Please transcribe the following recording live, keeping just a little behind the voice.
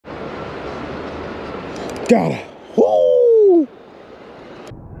Got her. Woo!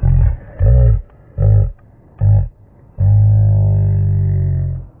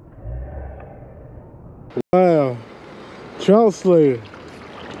 Wow. Trout slayer.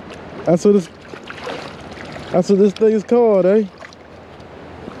 That's what this thing is called, eh?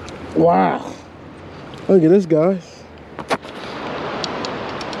 Wow. Look at this, guys.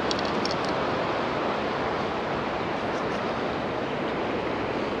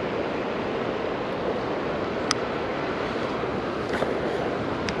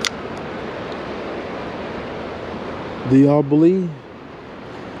 Do y'all believe?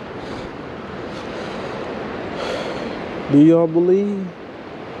 Do y'all believe?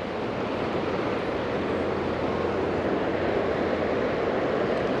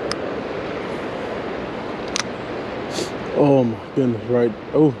 Oh my goodness, right.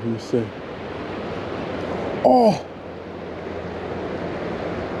 Oh, let me see. Oh!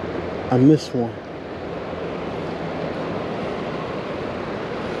 I missed one.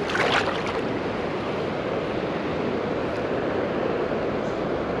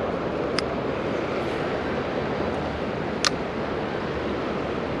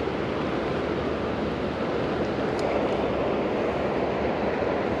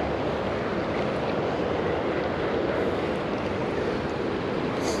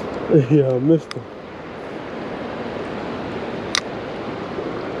 Yeah, I missed him.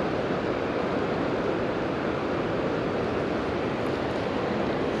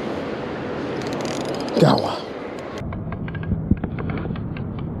 Got one.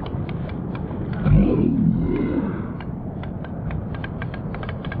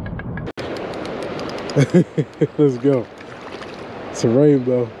 Let's go. It's a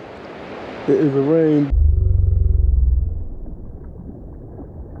rainbow. It is a rainbow.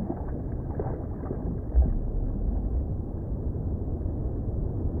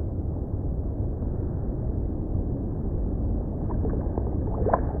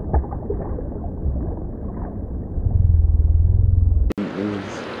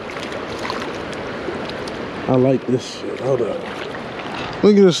 I like this shit. Hold up.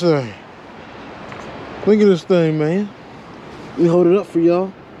 Look at this thing. Look at this thing, man. Let me hold it up for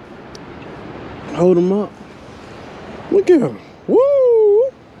y'all. Hold him up. Look at him.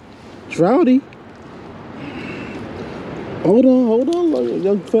 Woo! Trouty. Hold on, look,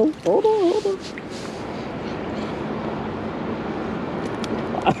 young fella. Hold on.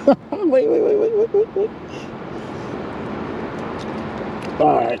 Wait.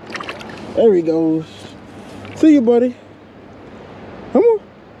 All right. There he goes. See you, buddy. Come on.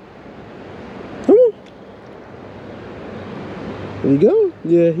 There you go.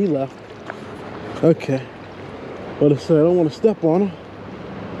 Yeah, he left. Okay. But I said I don't want to step on him.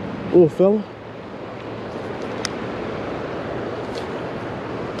 Little fella.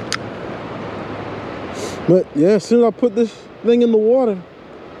 But yeah, as soon as I put this thing in the water,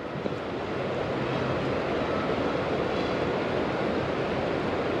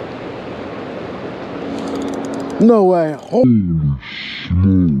 no way. Oh.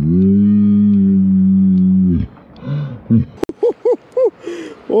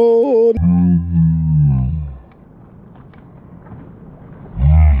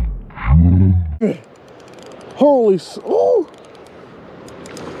 Holy, oh.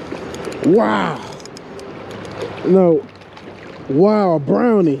 Wow. No. Wow, a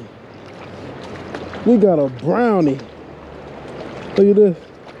brownie. We got a brownie. Look at this.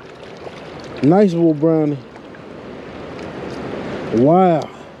 Nice little brownie. Wow.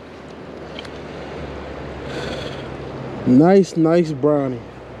 Nice brownie.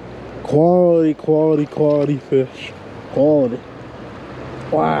 Quality fish. Quality.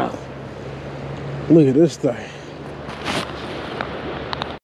 Wow. Look at this thing.